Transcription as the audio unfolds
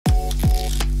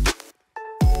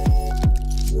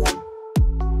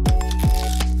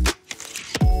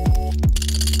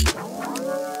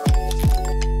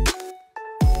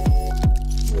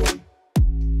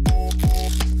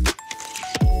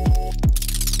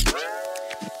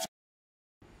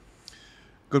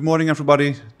Good morning,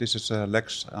 everybody. This is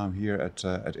Lex. I'm here at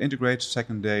Integrate,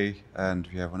 second day, and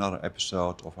we have another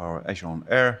episode of our Azure On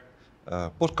Air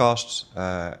podcast.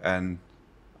 And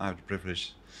I have the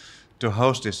privilege to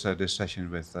host this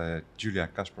session with Julia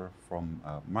Kasper from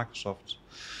Microsoft.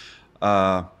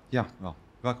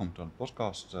 Welcome to the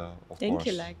podcast. Thank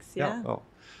you, Lex.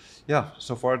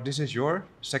 So far, this is your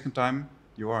second time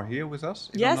you are here with us,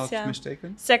 if Yes, I'm not yeah.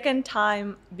 mistaken. Second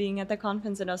time being at the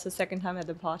conference and also second time at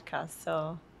the podcast.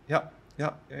 So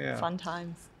fun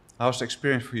times. How's the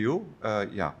experience for you?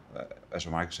 As a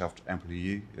Microsoft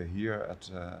employee here at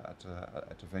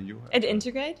the venue. At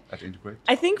Integrate? At Integrate.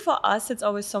 I think for us, it's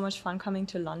always so much fun coming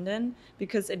to London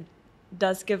because it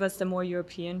does give us the more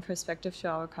European perspective to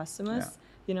our customers.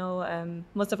 Yeah. You know,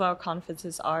 most of our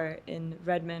conferences are in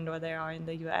Redmond or they are in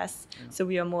the US. Yeah. So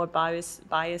we are more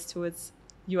biased towards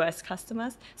US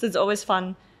customers. So it's always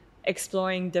fun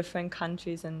exploring different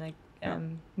countries and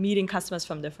meeting customers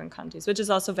from different countries, which is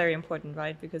also very important,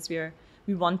 right? Because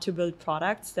we want to build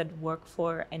products that work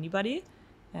for anybody.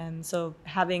 So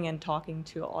having and talking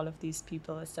to all of these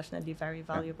people is definitely very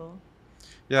valuable.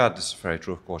 Yeah, this is very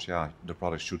true, of course. Yeah, the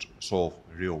product should solve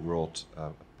real world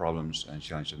problems and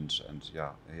challenges and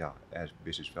add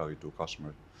business value to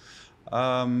customers.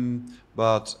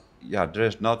 But there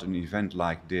is not an event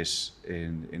like this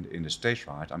in the States,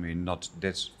 right? I mean, not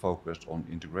that focused on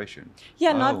integration.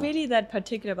 Yeah, not really that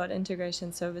particular about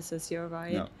integration services, you're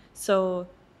right. No. So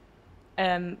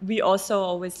we also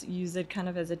always use it kind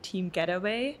of as a team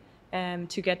getaway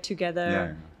to get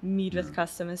together, meet with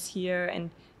customers here and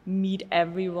meet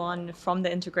everyone from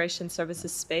the integration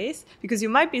services space, because you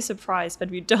might be surprised, but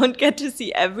we don't get to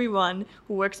see everyone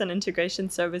who works on integration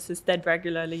services that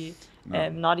regularly,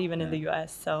 not even in the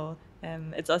US. So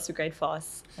it's also great for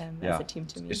us as a team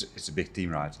to meet. It's a big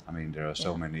team, right? I mean, there are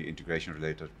so many integration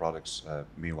related products.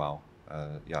 Meanwhile,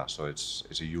 so it's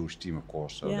a huge team, of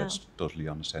course. So that's totally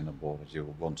understandable that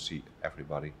you want to see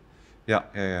everybody.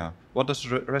 Yeah. What does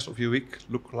the rest of your week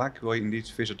look like? Will you indeed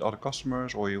visit other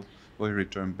customers, or will you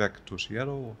return back to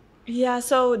Seattle? Yeah,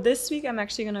 so this week I'm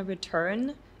actually going to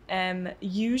return.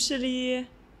 Usually,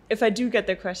 if I do get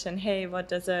the question, hey, what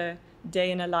does a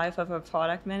day in the life of a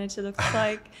product manager look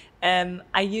like?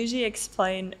 I usually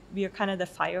explain we are kind of the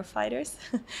firefighters.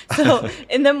 So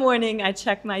in the morning, I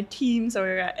check my Teams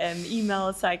or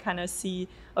emails. I kind of see,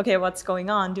 okay, what's going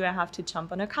on? Do I have to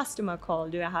jump on a customer call?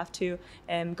 Do I have to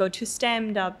go to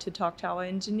Stand Up to talk to our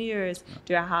engineers?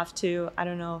 Do I have to, I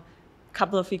don't know, a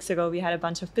couple of weeks ago, we had a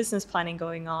bunch of business planning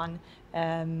going on.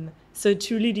 So it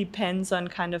truly depends on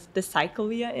kind of the cycle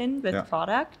we are in with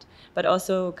product, but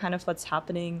also kind of what's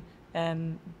happening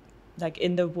like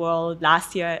in the world.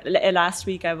 Last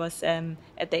week I was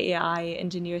at the AI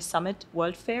Engineer Summit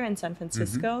World Fair in San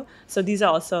Francisco. So these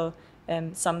are also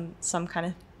some kind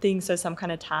of things or some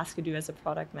kind of task you do as a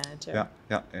product manager.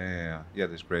 Yeah,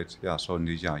 that's great. Yeah, so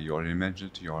indeed, you already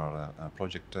mentioned you are a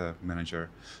project manager.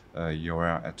 You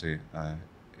are at the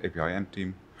APIM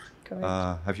team.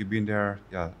 Correct. Have you been there?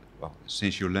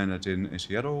 Since you landed in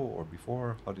Seattle or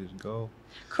before? How did it go?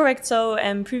 Correct. So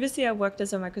previously I worked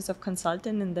as a Microsoft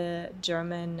consultant in the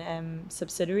German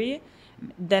subsidiary.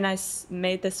 Then I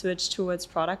made the switch towards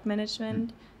product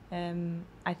management.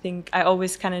 I think I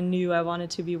always kind of knew I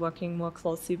wanted to be working more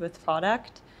closely with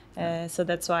product. So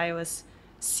that's why I was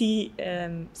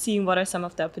seeing what are some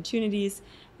of the opportunities,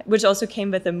 which also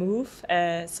came with a move.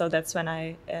 So that's when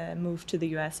I moved to the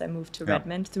US. I moved to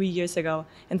Redmond 3 years ago.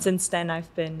 And since then,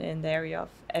 I've been in the area of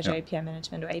Azure API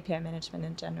management or API management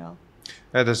in general.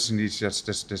 Yeah, that's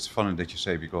funny that you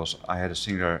say, because I had a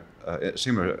similar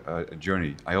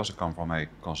journey. I also come from a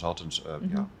consultant's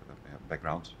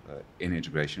background in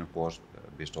integration, of course,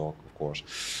 BizTalk, of course.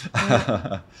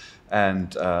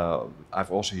 And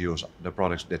I've also used the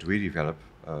products that we develop,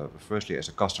 firstly as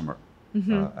a customer.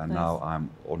 And now I'm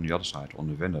on the other side, on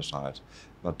the vendor side.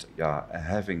 But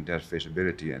having that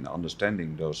visibility and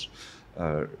understanding those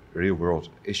real world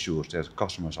issues that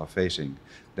customers are facing,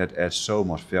 that adds so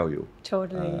much value.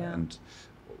 Totally, And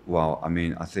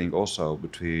I think also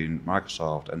between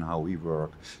Microsoft and how we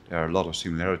work, there are a lot of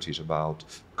similarities about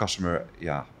customer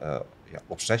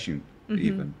obsession,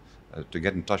 even to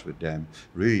get in touch with them,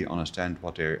 really understand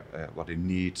what they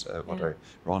need, what they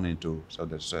run into. So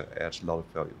that adds a lot of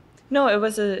value. No, it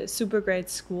was a super great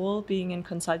school being in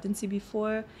consultancy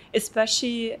before,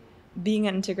 especially being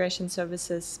an integration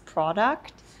services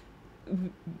product.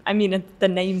 I mean, the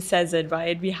name says it,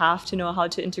 right? We have to know how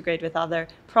to integrate with other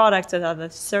products, with other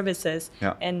services.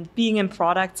 And being in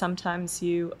product, sometimes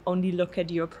you only look at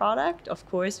your product, of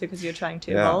course, because you're trying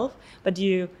to evolve. But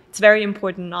it's very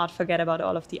important not forget about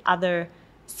all of the other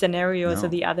scenarios or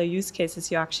the other use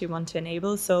cases you actually want to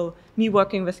enable. So me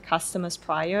working with customers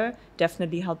prior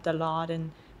definitely helped a lot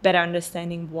in better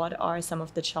understanding what are some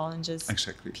of the challenges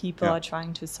people are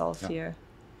trying to solve here.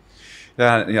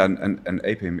 Yeah, and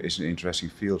APIM is an interesting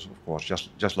field, of course,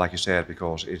 just like you said,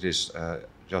 because it is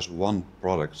just one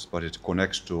product, but it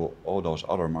connects to all those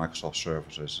other Microsoft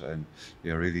services, and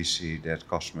you really see that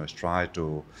customers try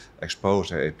to expose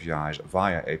their APIs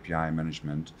via API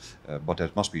management, but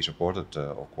that must be supported,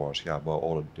 of course, by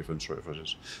all the different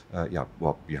services,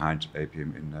 behind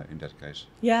APIM in that case.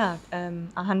 Yeah,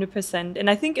 100%, and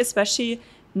I think especially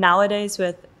nowadays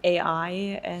with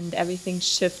AI and everything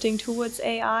shifting towards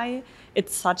AI,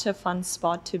 it's such a fun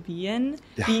spot to be in,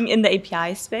 being in the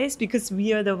API space, because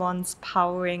we are the ones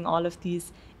powering all of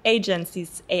these agents,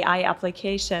 these AI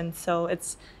applications. So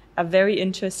it's a very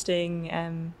interesting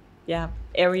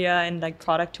area and like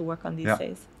product to work on these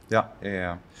days.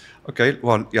 Yeah. Okay,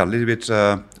 well, a little bit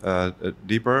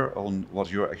deeper on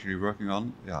what you're actually working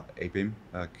on. APIM.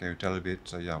 Can you tell a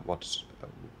bit,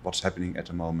 what's happening at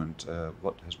the moment?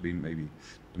 What has been maybe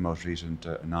the most recent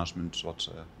announcements?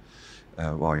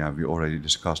 We already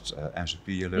discussed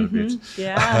MCP a little bit.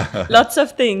 Yeah, lots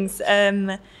of things.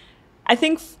 I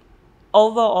think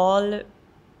overall,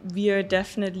 we are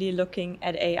definitely looking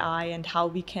at AI and how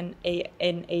we can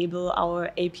enable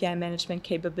our API management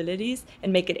capabilities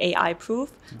and make it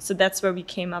AI-proof. So that's where we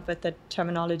came up with the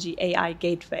terminology AI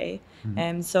Gateway.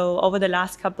 So over the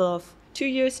last 2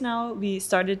 years now, we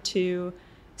started to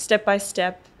step by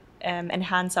step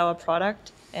enhance our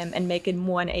product and make it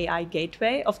more an AI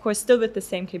gateway. Of course, still with the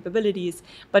same capabilities,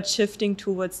 but shifting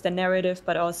towards the narrative,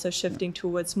 but also shifting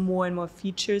towards more and more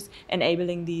features,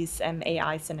 enabling these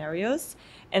AI scenarios.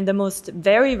 And the most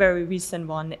very, very recent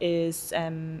one is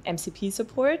MCP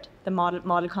support, the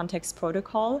Model Context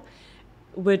Protocol,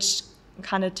 which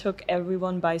kind of took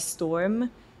everyone by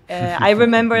storm. I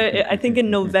remember, I think in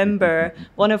November,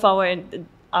 one of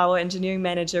our engineering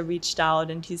manager reached out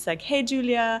and he's like, "Hey,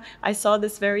 Julia, I saw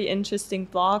this very interesting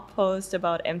blog post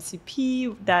about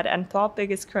MCP that Anthropic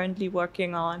is currently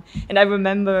working on." And I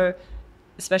remember,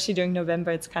 especially during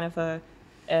November, it's kind of a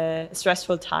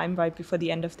stressful time right before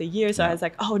the end of the year. So I was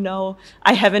like, "Oh no,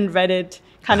 I haven't read it."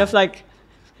 Kind of like,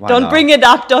 don't bring it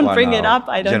up, don't bring it up.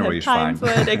 I don't have time for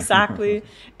it. Exactly.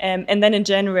 And then in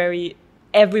January,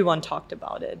 everyone talked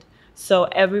about it. So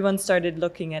everyone started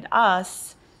looking at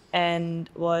us and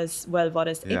was, well, what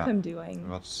is APIM doing?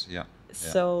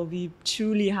 So we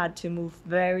truly had to move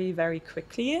very, very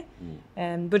quickly,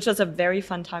 which was a very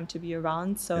fun time to be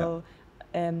around. So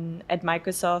at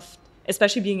Microsoft,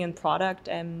 especially being in product,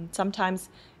 sometimes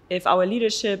if our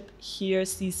leadership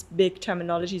hears these big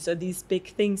terminologies or these big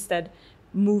things that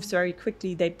moves very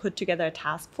quickly, they put together a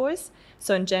task force.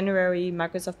 So in January,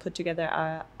 Microsoft put together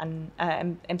an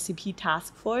MCP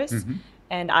task force,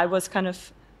 and I was kind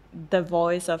of the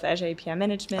voice of Azure API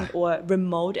management or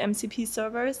remote MCP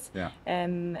servers.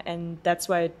 And that's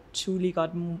why I truly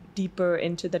got deeper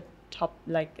into the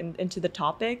into the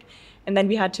topic. And then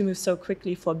we had to move so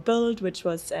quickly for build, which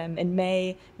was in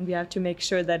May, and we have to make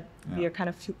sure that we are kind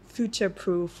of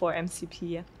future-proof for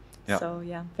MCP. So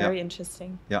very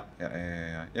interesting. Can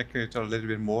you tell a little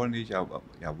bit more on it?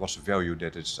 What's the value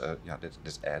that is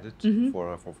that's added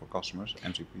for customers,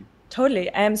 MCP? Totally.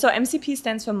 So MCP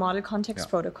stands for Model Context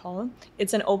Protocol.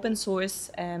 It's an open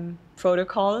source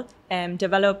protocol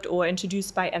developed or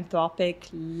introduced by Anthropic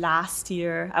last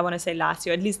year. I want to say last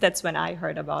year. At least that's when I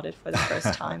heard about it for the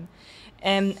first time.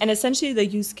 And essentially the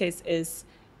use case is,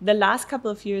 the last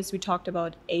couple of years, we talked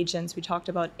about agents, we talked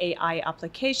about AI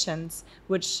applications,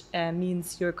 which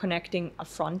means you're connecting a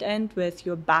front end with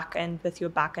your back end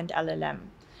LLM.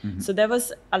 So there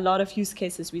was a lot of use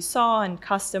cases we saw, and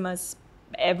customers,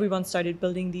 everyone started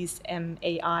building these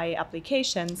AI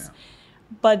applications.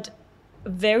 But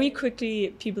very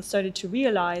quickly, people started to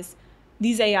realize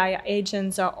these AI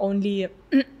agents are only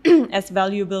as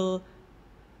valuable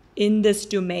in this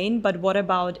domain, but what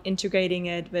about integrating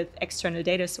it with external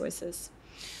data sources?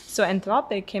 So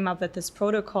Anthropic came up with this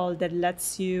protocol that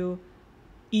lets you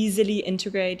easily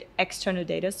integrate external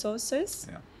data sources.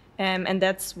 And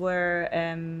that's where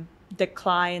the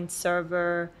client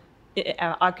server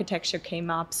architecture came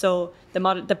up. So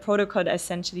the protocol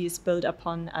essentially is built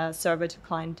upon a server to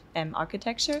client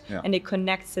architecture, and it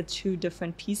connects the two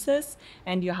different pieces.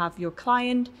 And you have your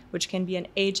client, which can be an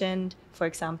agent, for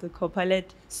example,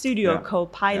 Copilot Studio,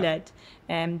 Copilot,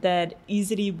 that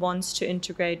easily wants to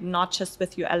integrate not just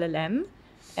with your LLM,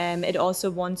 it also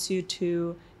wants you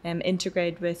to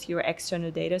integrate with your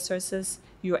external data sources,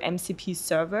 your MCP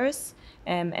servers,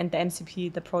 and the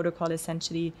MCP, the protocol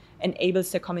essentially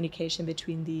enables the communication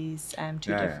between these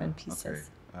two different pieces.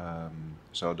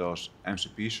 So those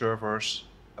MCP servers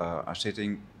are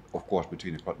sitting, of course,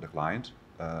 between the client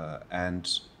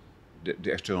and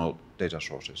the external data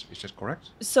sources. Is that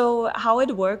correct? So how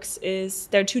it works is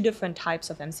there are two different types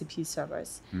of MCP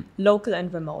servers, local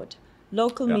and remote.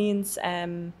 Local means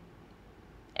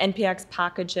NPX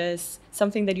packages,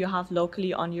 something that you have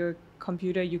locally on your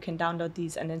computer. You can download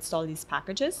these and install these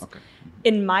packages. Okay.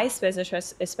 In my space,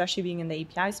 especially being in the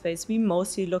API space, we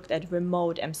mostly looked at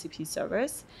remote MCP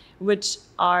servers, which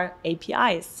are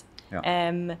APIs.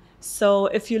 Yeah. So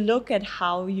if you look at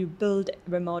how you build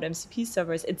remote MCP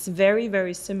servers, it's very,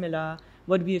 very similar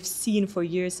what we've seen for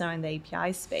years now in the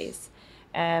API space.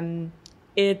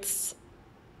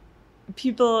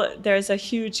 There's a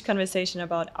huge conversation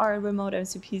about, are remote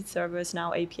MCP servers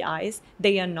now APIs?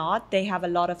 They are not. They have a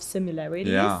lot of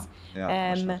similarities. That's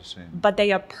not the same. But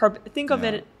they are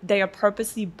they are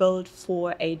purposely built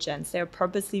for agents. They are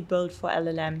purposely built for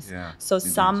LLMs. Yeah, so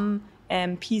indeed. some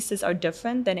pieces are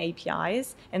different than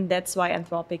APIs, and that's why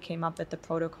Anthropic came up with the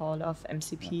protocol of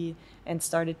MCP and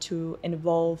started to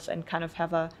evolve and kind of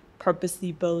have a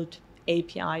purposely built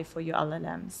API for your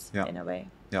LLMs in a way.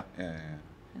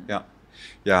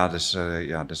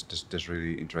 That's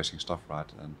really interesting stuff,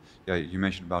 right? And you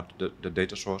mentioned about the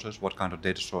data sources. What kind of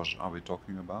data sources are we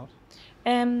talking about?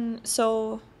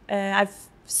 I've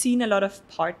seen a lot of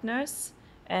partners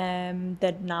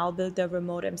that now build their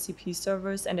remote MCP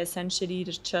servers, and essentially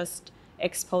just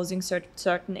exposing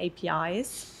certain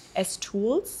APIs as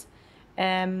tools.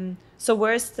 So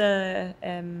where's the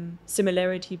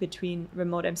similarity between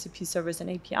remote MCP servers and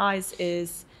APIs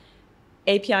is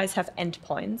APIs have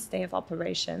endpoints, they have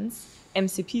operations.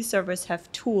 MCP servers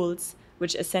have tools,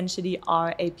 which essentially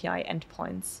are API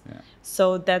endpoints. Yeah.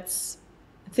 So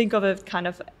think of it kind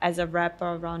of as a wrapper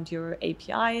around your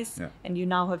APIs, and you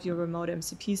now have your remote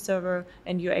MCP server,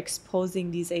 and you're exposing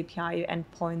these API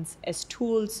endpoints as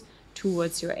tools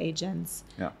towards your agents.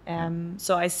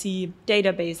 So I see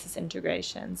databases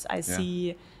integrations. I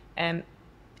see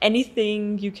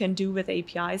anything you can do with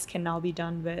APIs can now be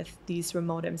done with these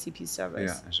remote MCP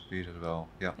servers. Yeah, MCPs as well.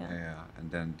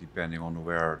 And then depending on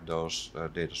where those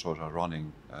data sources are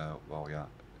running,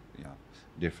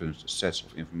 different sets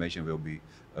of information will be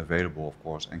available, of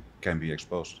course, and can be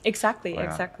exposed. Exactly. By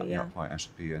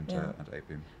MCP and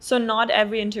APIM. So not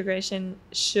every integration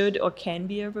should or can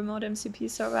be a remote MCP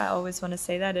server. I always want to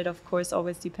say that. It, of course,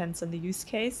 always depends on the use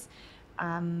case.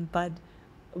 But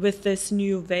with this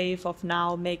new wave of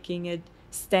now making it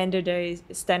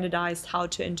standardized how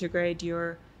to integrate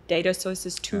your data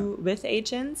sources with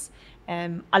agents,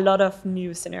 a lot of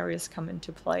new scenarios come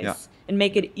into place and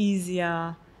make it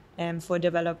easier for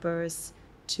developers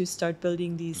to start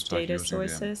building these data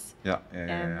sources.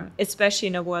 Especially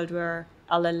in a world where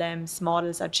LLMs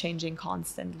models are changing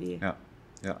constantly.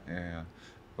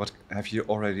 But have you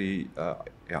already,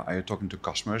 are you talking to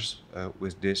customers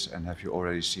with this, and have you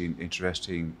already seen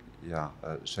interesting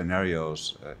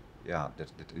scenarios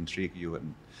that intrigue you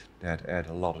and that add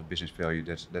a lot of business value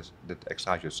that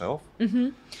excite yourself?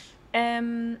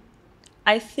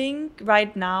 I think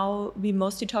right now we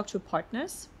mostly talk to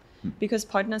partners, because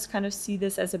partners kind of see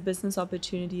this as a business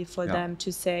opportunity for them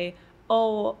to say,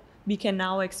 oh, we can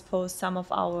now expose some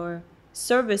of our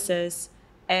services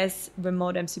as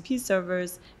remote MCP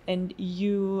servers, and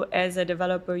you as a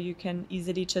developer, you can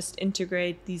easily just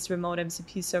integrate these remote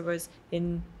MCP servers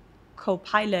in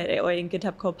Copilot or in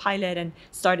GitHub Copilot and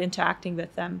start interacting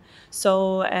with them.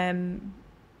 So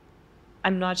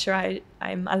I'm not sure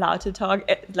I'm allowed to talk,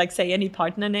 say any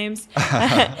partner names.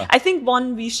 I think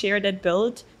one we shared at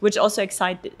Build, which also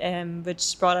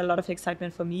which brought a lot of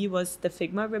excitement for me, was the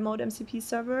Figma remote MCP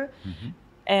server.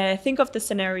 Think of the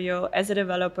scenario as a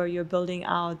developer, you're building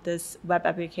out this web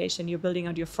application, you're building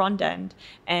out your front end,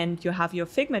 and you have your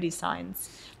Figma designs.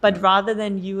 But rather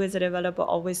than you as a developer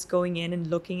always going in and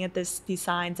looking at these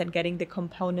designs and getting the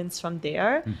components from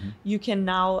there, you can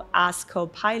now ask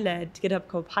Copilot, GitHub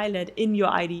Copilot in your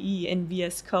IDE, in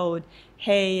VS Code,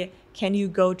 hey, can you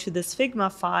go to this Figma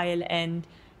file and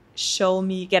show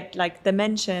me, get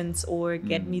dimensions or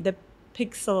get me the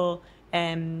pixel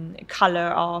color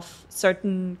of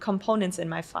certain components in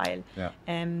my file.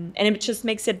 And it just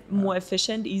makes it more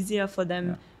efficient, easier for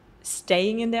them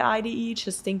staying in their IDE,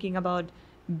 just thinking about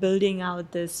building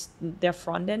out their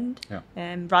front end,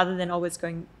 rather than always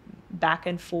going back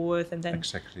and forth and then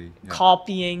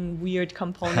copying weird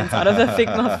components out of the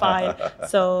Figma file.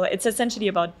 So it's essentially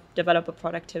about developer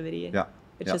productivity.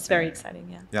 Which is very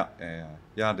exciting.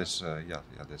 This.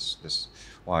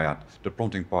 The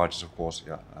prompting part is, of course,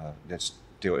 that's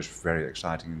still is very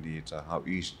exciting indeed. How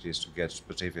easy it is to get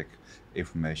specific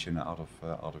information out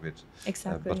of it.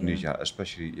 Exactly. But indeed,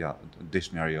 especially this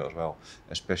scenario as well.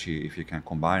 Especially if you can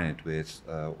combine it with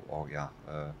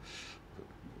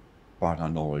partner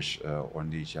knowledge or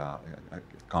indeed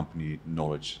company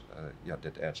knowledge.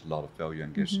 That adds a lot of value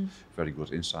and gives very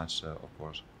good insights, of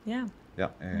course. Yeah. Yeah.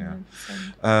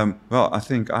 Well, I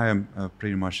think I am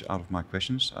pretty much out of my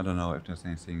questions. I don't know if there's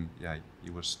anything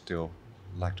you would still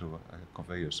like to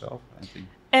convey yourself. Anything?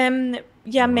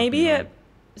 Maybe.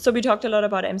 So we talked a lot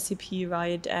about MCP,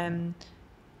 right?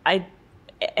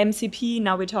 MCP.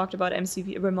 Now we talked about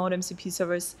MCP, remote MCP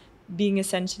servers being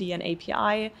essentially an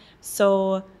API.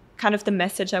 So kind of the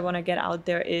message I want to get out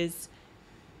there is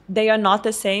they are not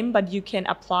the same, but you can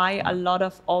apply a lot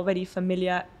of already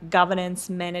familiar governance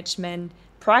management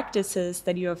practices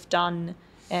that you have done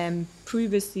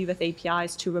previously with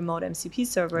APIs to remote MCP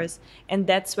servers. And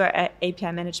that's where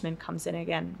API management comes in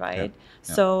again, right?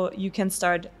 So you can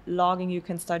start logging, you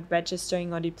can start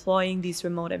registering or deploying these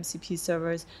remote MCP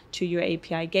servers to your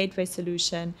API gateway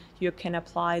solution. You can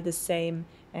apply the same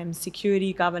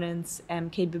security governance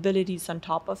capabilities on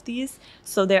top of these.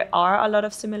 So there are a lot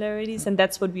of similarities, and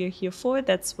that's what we are here for.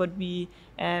 That's what we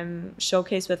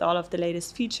showcase with all of the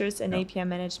latest features and API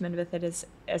management with it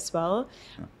as well.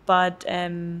 But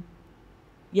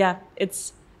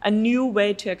it's a new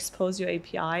way to expose your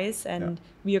APIs, and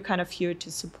we are kind of here to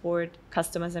support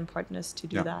customers and partners to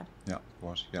do that. Yeah, of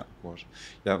course.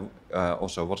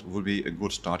 Also, what would be a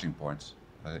good starting point?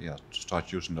 To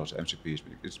start using those MCPs,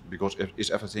 because is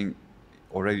everything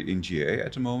already in GA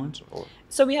at the moment? Or?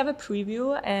 So we have a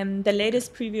preview, and the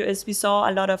latest preview is we saw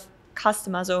a lot of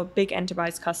customers or big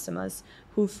enterprise customers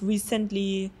who've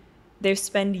they've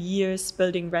spent years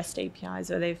building REST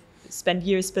APIs, or they've spent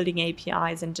years building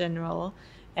APIs in general,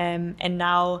 and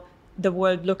now the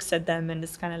world looks at them and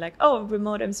it's kind of like, oh,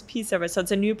 remote MCP server. So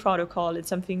it's a new protocol. It's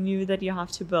something new that you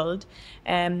have to build.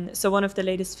 So one of the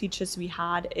latest features we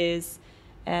had is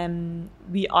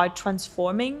we are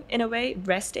transforming, in a way,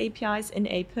 REST APIs in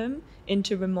APIM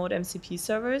into remote MCP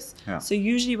servers. So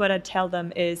usually what I tell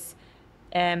them is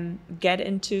get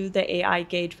into the AI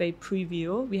Gateway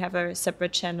preview. We have a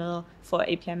separate channel for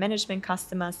API management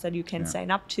customers that you can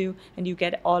sign up to, and you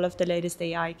get all of the latest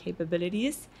AI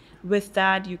capabilities. With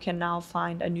that, you can now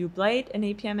find a new blade in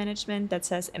API management that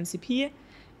says MCP,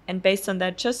 and based on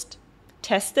that, just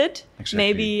test it,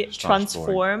 maybe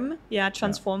transform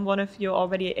one of your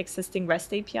already existing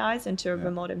REST APIs into a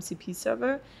remote MCP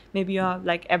server. Maybe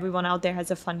like everyone out there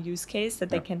has a fun use case that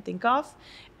they can think of,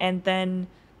 and then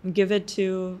give it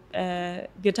to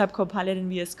GitHub Copilot in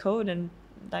VS Code and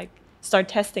like start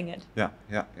testing it.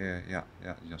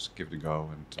 Just give it a go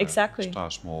and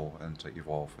start small and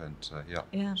evolve and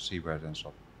see where it ends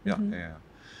up.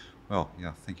 Well,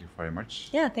 thank you very much.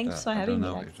 Thanks for having me. I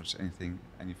don't know if there's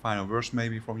any final words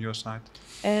maybe from your side.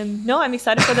 No, I'm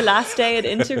excited for the last day at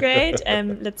Integrate.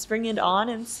 Let's bring it on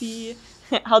and see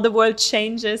how the world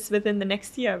changes within the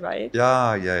next year, right?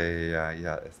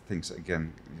 Yeah. Things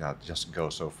again, just go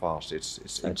so fast. It's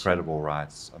so incredible,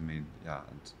 right? I mean,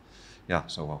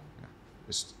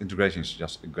 integration is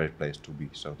just a great place to be.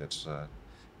 So that's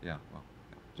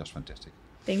just fantastic.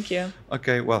 Thank you.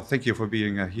 Okay, well, thank you for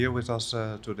being here with us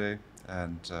today.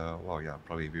 And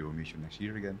probably we will meet you next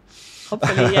year again.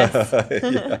 Hopefully, yes.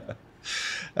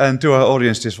 And to our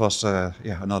audience, this was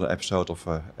another episode of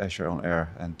Azure On Air.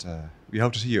 And we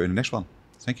hope to see you in the next one.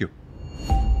 Thank you.